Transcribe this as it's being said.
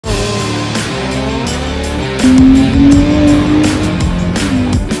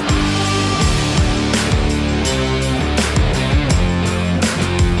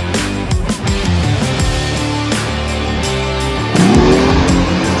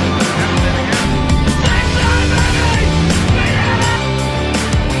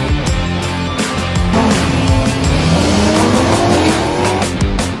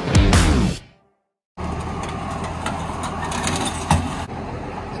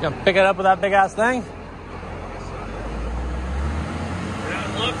gonna pick it up with that big ass thing?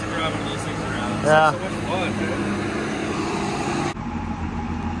 I'd love to drive one of those things around. Yeah. So much fun, dude.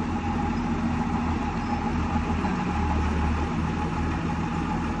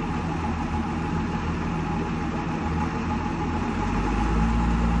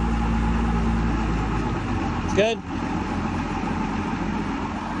 Good.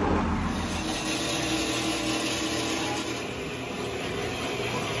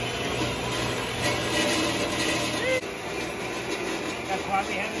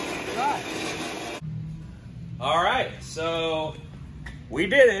 All right, so we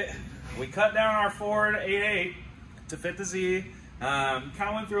did it. We cut down our Ford 8.8 to fit the Z. Kind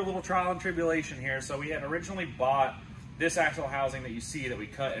of went through a little trial and tribulation here. So we had originally bought this axle housing that you see that we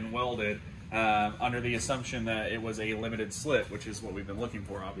cut and welded under the assumption that it was a limited slip, which is what we've been looking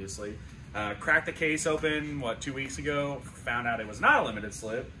for, obviously. Cracked the case open, 2 weeks ago, found out it was not a limited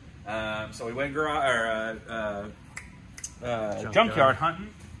slip. So we went junkyard hunting,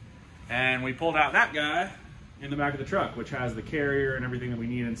 and we pulled out that guy in the back of the truck, which has the carrier and everything that we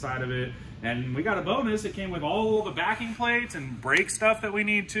need inside of it. And we got a bonus. It came with all the backing plates and brake stuff that we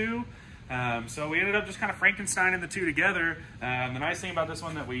need too. So we ended up just kind of Frankensteining the two together. The nice thing about this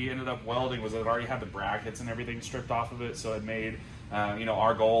one that we ended up welding was that it already had the brackets and everything stripped off of it, so it made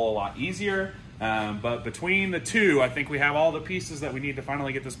our goal a lot easier. But between the two, I think we have all the pieces that we need to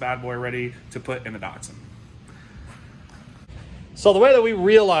finally get this bad boy ready to put in the Datsun. So the way that we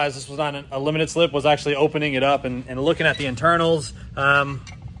realized this was not a limited slip was actually opening it up and looking at the internals.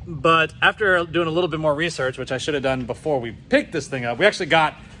 But after doing a little bit more research, which I should have done before we picked this thing up, we actually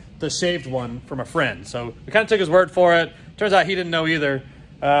got the shaved one from a friend. So we kind of took his word for it. Turns out he didn't know either.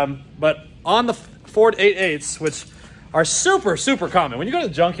 But on the Ford 8.8s, which are super, super common. When you go to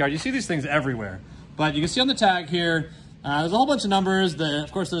the junkyard, you see these things everywhere. But you can see on the tag here, there's a whole bunch of numbers.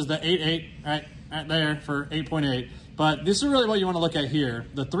 Of course, there's the 8.8 right there for 8.8. But this is really what you want to look at here.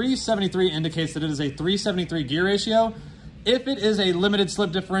 The 373 indicates that it is a 373 gear ratio. If it is a limited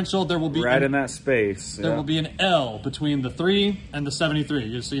slip differential, there will be right in that space. There will be an L between the 3 and the 73.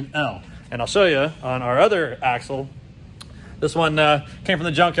 You'll see an L. And I'll show you on our other axle. This one came from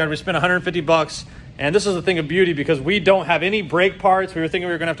the junkyard. We spent 150 bucks. And this is a thing of beauty because we don't have any brake parts. We were thinking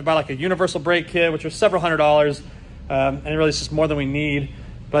we were going to have to buy like a universal brake kit, which was several $100s. And really it's just more than we need.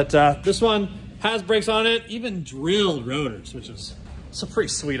 But this one has brakes on it, even drilled rotors, which is a pretty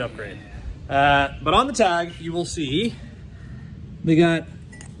sweet upgrade. But on the tag, you will see we got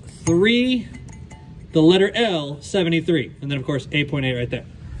the letter L, 73, and then of course 8.8 right there.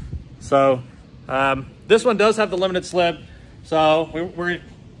 So this one does have the limited slip. So we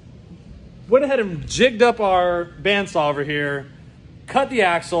went ahead and jigged up our bandsaw over here, cut the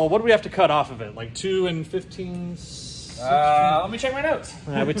axle. What do we have to cut off of it? Like 2 and 15? Let me check my notes.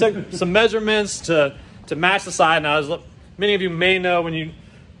 We took some measurements to match the side. Now, as many of you may know, when you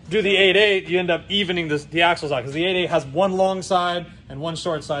do the 8.8, you end up evening the axles out because the 8.8 has one long side and one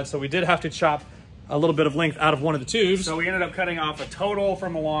short side. So we did have to chop a little bit of length out of one of the tubes. So we ended up cutting off a total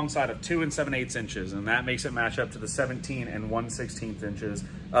from the long side of 2 7/8 inches, and that makes it match up to the 17 1/16 inches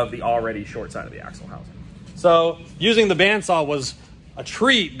of the already short side of the axle housing. So using the bandsaw was a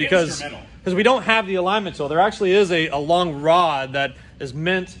treat because we don't have the alignment tool. There actually is a long rod that is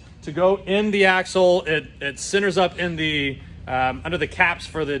meant to go in the axle. It centers up in the under the caps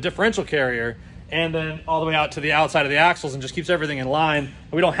for the differential carrier, and then all the way out to the outside of the axles and just keeps everything in line.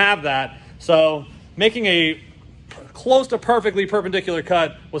 And we don't have that. So making a close to perfectly perpendicular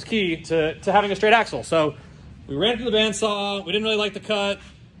cut was key to having a straight axle. So we ran through the bandsaw. We didn't really like the cut.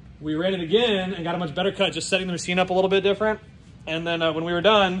 We ran it again and got a much better cut, just setting the machine up a little bit different. And then when we were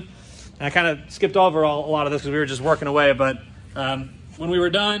done, and I kind of skipped over a lot of this because we were just working away, but when we were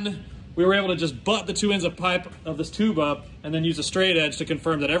done, we were able to just butt the 2 ends of pipe of this tube up and then use a straight edge to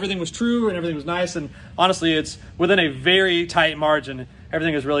confirm that everything was true and everything was nice. And honestly, it's within a very tight margin.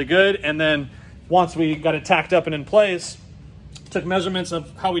 Everything is really good. And then once we got it tacked up and in place, took measurements of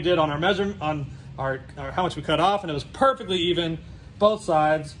how we did on our how much we cut off, and it was perfectly even, both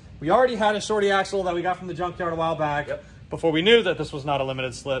sides. We already had a shorty axle that we got from the junkyard a while back. Yep. Before we knew that this was not a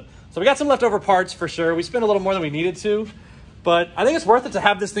limited slip. So we got some leftover parts for sure. We spent a little more than we needed to, but I think it's worth it to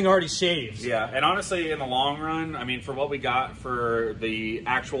have this thing already shaved. Yeah, and honestly, in the long run, I mean, for what we got for the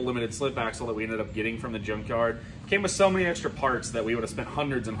actual limited slip axle that we ended up getting from the junkyard, came with so many extra parts that we would have spent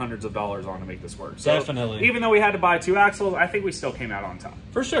hundreds and hundreds of dollars on to make this work. So definitely. Even though we had to buy 2 axles, I think we still came out on top.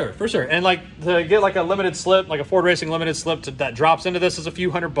 For sure, for sure. And like to get like a limited slip, like a Ford Racing limited slip that drops into this is a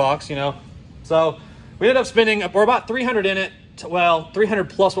few $100, you know. So we ended up spending, we're about 300 in it. Well, 300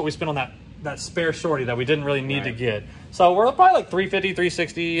 plus what we spent on that that spare shorty that we didn't really need to get. So we're probably like 350,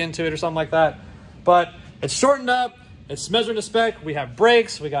 360 into it or something like that. But it's shortened up, it's measured to spec, we have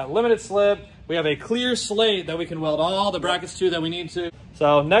brakes, we got limited slip, we have a clear slate that we can weld all the brackets to that we need to.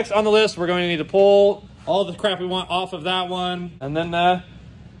 So next on the list, we're going to need to pull all the crap we want off of that one. And then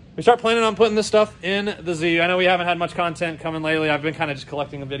we start planning on putting this stuff in the Z. I know we haven't had much content coming lately. I've been kind of just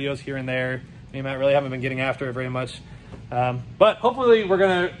collecting the videos here and there. Me and Matt really haven't been getting after it very much. But hopefully we're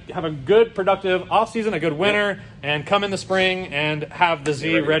going to have a good, productive off-season, a good winter, and come in the spring and have the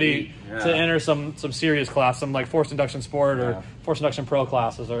Z ready to enter some serious class, some like forced induction sport or forced induction pro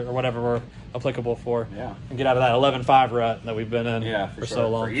classes or whatever we're applicable for. And get out of that 11.5 rut that we've been in for so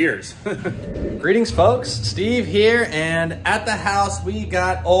long. For years. Greetings, folks. Steve here, and at the house we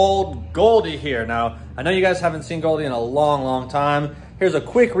got old Goldie here. Now, I know you guys haven't seen Goldie in a long, long time. Here's a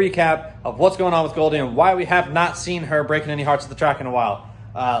quick recap of what's going on with Goldie and why we have not seen her breaking any hearts at the track in a while.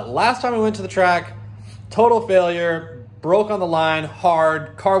 Last time we went to the track, total failure, broke on the line,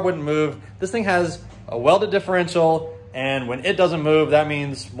 hard, car wouldn't move. This thing has a welded differential, and when it doesn't move, that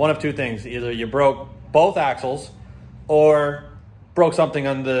means one of two things. Either you broke both axles or broke something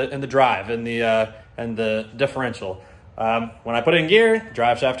in the drive and the differential. When I put it in gear,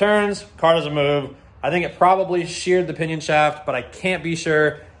 drive shaft turns, car doesn't move. I think it probably sheared the pinion shaft, but I can't be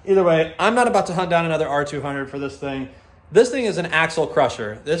sure. Either way, I'm not about to hunt down another R200 for this thing. This thing is an axle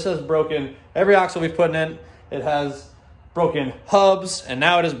crusher. This has broken every axle we've put in it. It has broken hubs, and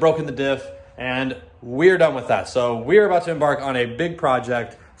now it has broken the diff, and we're done with that. So we're about to embark on a big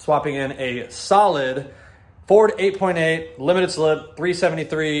project, swapping in a solid Ford 8.8 limited slip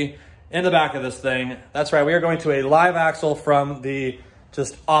 373 in the back of this thing. That's right, we are going to a live axle from the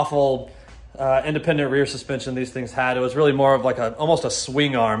just awful independent rear suspension these things had. It was really more of like almost a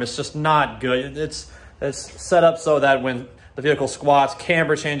swing arm. It's just not good. It's set up so that when the vehicle squats,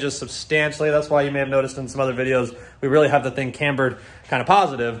 camber changes substantially. That's why you may have noticed in some other videos, we really have the thing cambered kind of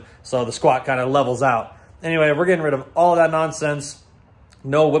positive, so the squat kind of levels out. Anyway, we're getting rid of all that nonsense.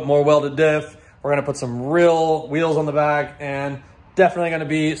 No more welded diff. We're gonna put some real wheels on the back, and definitely gonna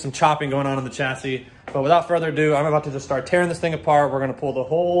be some chopping going on in the chassis. But without further ado, I'm about to just start tearing this thing apart. We're gonna pull the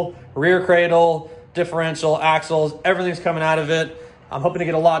whole rear cradle, differential, axles, everything's coming out of it. I'm hoping to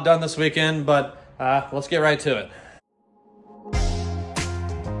get a lot done this weekend, but let's get right to it.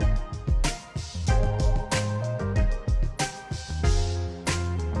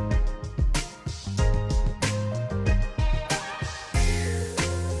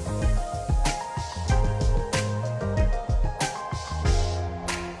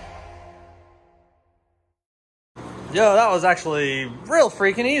 Yo, that was actually real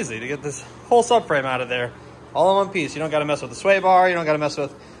freaking easy to get this whole subframe out of there. All in one piece. You don't got to mess with the sway bar. You don't got to mess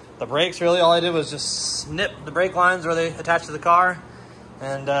with the brakes, really. All I did was just snip the brake lines where they attach to the car.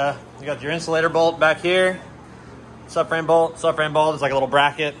 And you got your insulator bolt back here. Subframe bolt. Subframe bolt is like a little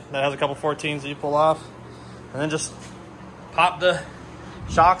bracket that has a couple 14s that you pull off. And then just pop the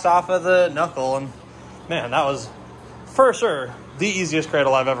shocks off of the knuckle. And man, that was for sure the easiest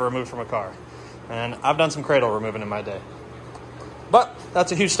cradle I've ever removed from a car. And I've done some cradle removing in my day. But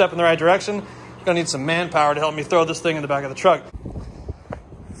that's a huge step in the right direction. Gonna need some manpower to help me throw this thing in the back of the truck.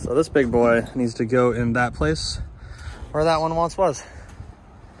 So this big boy needs to go in that place where that one once was.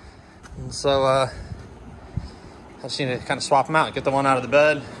 And so I just need to kind of swap them out, get the one out of the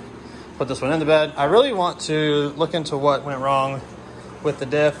bed, put this one in the bed. I really want to look into what went wrong with the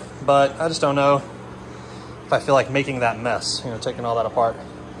diff, but I just don't know if I feel like making that mess, you know, taking all that apart.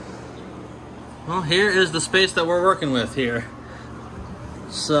 Well, here is the space that we're working with here.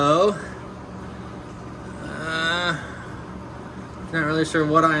 So, not really sure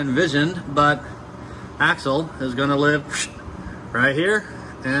what I envisioned, but Axel is gonna live right here,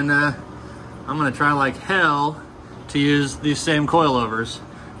 and I'm gonna try like hell to use these same coilovers.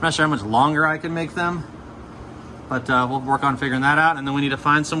 I'm not sure how much longer I can make them, but we'll work on figuring that out, and then we need to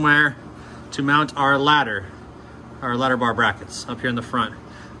find somewhere to mount our ladder bar brackets up here in the front.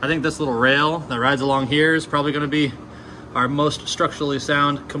 I think this little rail that rides along here is probably going to be our most structurally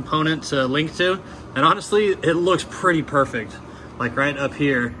sound component to link to. And honestly, it looks pretty perfect. Like right up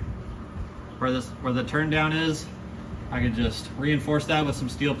here, where the turn down is, I could just reinforce that with some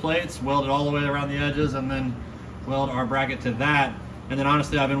steel plates, weld it all the way around the edges, and then weld our bracket to that. And then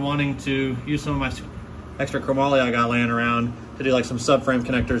honestly, I've been wanting to use some of my extra chromoly I got laying around to do like some subframe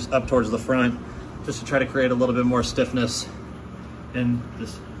connectors up towards the front, just to try to create a little bit more stiffness in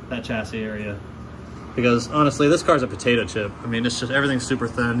that chassis area. Because honestly, this car's a potato chip. I mean, it's just, everything's super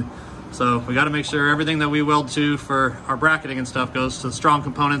thin. So we got to make sure everything that we weld to for our bracketing and stuff goes to the strong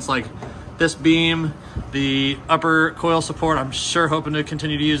components like this beam, the upper coil support. I'm sure hoping to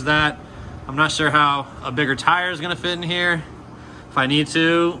continue to use that. I'm not sure how a bigger tire is gonna fit in here. If I need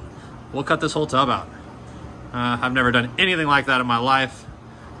to, we'll cut this whole tub out. I've never done anything like that in my life,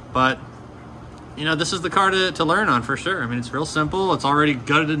 but you know, this is the car to learn on for sure. I mean, it's real simple. It's already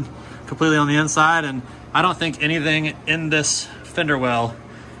gutted completely on the inside, and I don't think anything in this fender well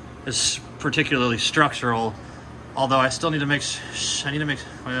is particularly structural, although I still need to make,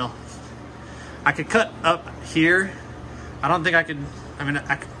 well, I could cut up here. I don't think I could, I mean,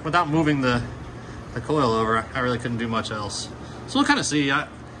 without moving the coil over, I really couldn't do much else. So we'll kind of see.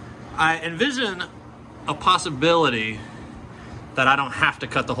 I envision a possibility that I don't have to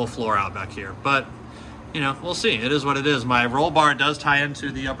cut the whole floor out back here, but you know, we'll see. It is what it is. My roll bar does tie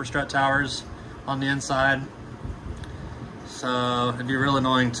into the upper strut towers on the inside, so it'd be real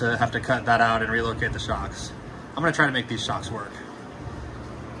annoying to have to cut that out and relocate the shocks. I'm gonna try to make these shocks work.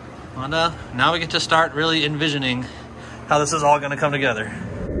 And now we get to start really envisioning how this is all gonna come together.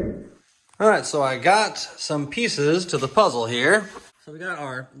 All right, so I got some pieces to the puzzle here. So we got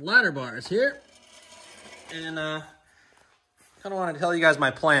our ladder bars here, and kind of want to tell you guys my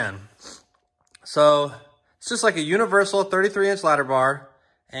plan. So it's just like a universal 33-inch ladder bar,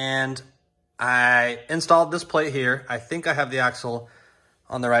 and I installed this plate here. I think I have the axle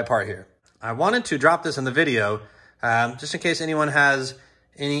on the right part here. I wanted to drop this in the video just in case anyone has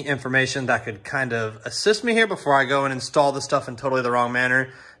any information that could kind of assist me here before I go and install the stuff in totally the wrong manner.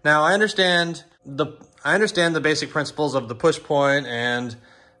 Now, I understand the basic principles of the push point and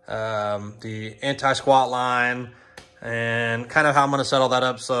the anti-squat line and kind of how I'm going to set all that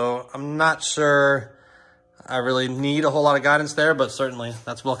up. So I'm not sure I really need a whole lot of guidance there, but certainly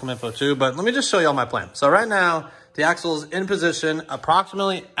that's welcome info too. But let me just show you all my plan. So right now, the axle is in position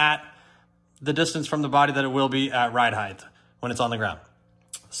approximately at the distance from the body that it will be at ride height when it's on the ground.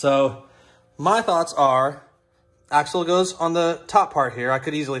 So my thoughts are, axle goes on the top part here. I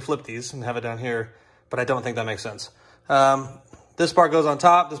could easily flip these and have it down here, but I don't think that makes sense. This part goes on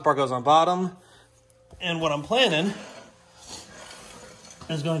top, this part goes on bottom. And what I'm planning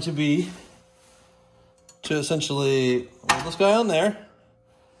is going to be to essentially hold this guy on there.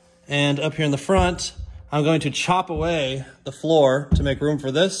 And up here in the front, I'm going to chop away the floor to make room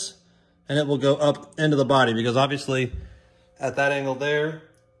for this. And it will go up into the body, because obviously at that angle there,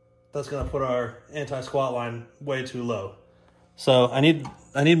 that's gonna put our anti-squat line way too low. So I need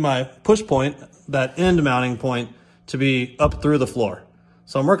my push point, that end mounting point, to be up through the floor.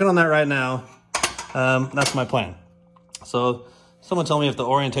 So I'm working on that right now. That's my plan. So someone tell me if the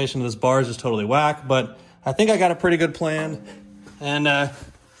orientation of this bar is just totally whack, but I think I got a pretty good plan. And I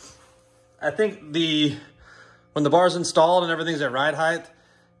think when the bar's installed and everything's at ride height,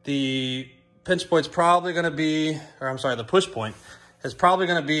 the pinch point's probably gonna be, or I'm sorry, the push point is probably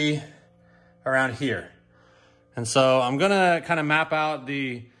gonna be around here. And so I'm gonna kind of map out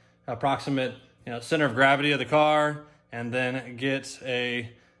the approximate, center of gravity of the car, and then get a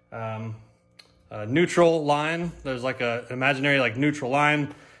neutral line. There's like a imaginary like neutral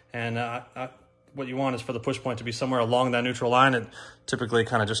line, and what you want is for the push point to be somewhere along that neutral line. It typically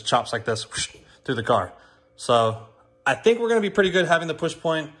kind of just chops like this whoosh, through the car. So I think we're gonna be pretty good having the push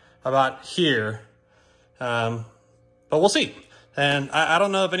point about here, but we'll see. And I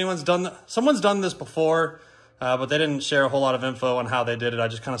don't know if anyone's done, someone's done this before, but they didn't share a whole lot of info on how they did it. I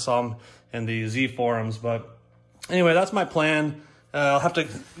just kind of saw them in the Z forums. But anyway, that's my plan. I'll have to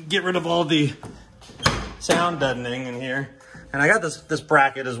get rid of all the sound deadening in here. And I got this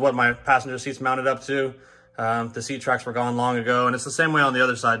bracket is what my passenger seat's mounted up to. The seat tracks were gone long ago, and it's the same way on the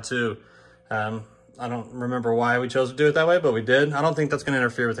other side too. I don't remember why we chose to do it that way, but we did. I don't think that's gonna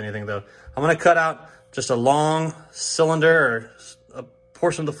interfere with anything though. I'm gonna cut out just a long cylinder or a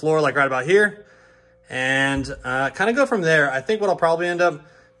portion of the floor like right about here, and kind of go from there. I think what I'll probably end up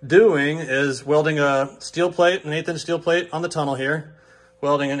doing is welding a steel plate, an 1/8" steel plate on the tunnel here,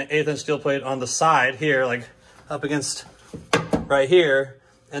 welding an 1/8" steel plate on the side here, like up against right here,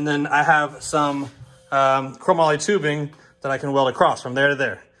 and then I have some chromoly tubing that I can weld across from there to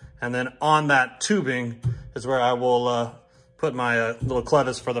there. And then on that tubing is where I will put my little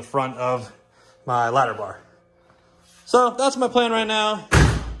clevis for the front of my ladder bar. So that's my plan right now.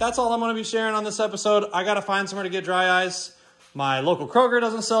 That's all I'm gonna be sharing on this episode. I gotta find somewhere to get dry ice. My local Kroger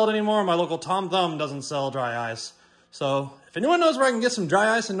doesn't sell it anymore. My local Tom Thumb doesn't sell dry ice. So if anyone knows where I can get some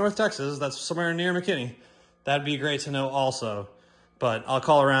dry ice in North Texas, that's somewhere near McKinney, that'd be great to know also. But I'll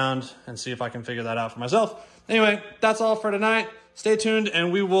call around and see if I can figure that out for myself. Anyway, that's all for tonight. Stay tuned,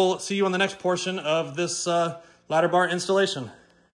 and we will see you on the next portion of this ladder bar installation.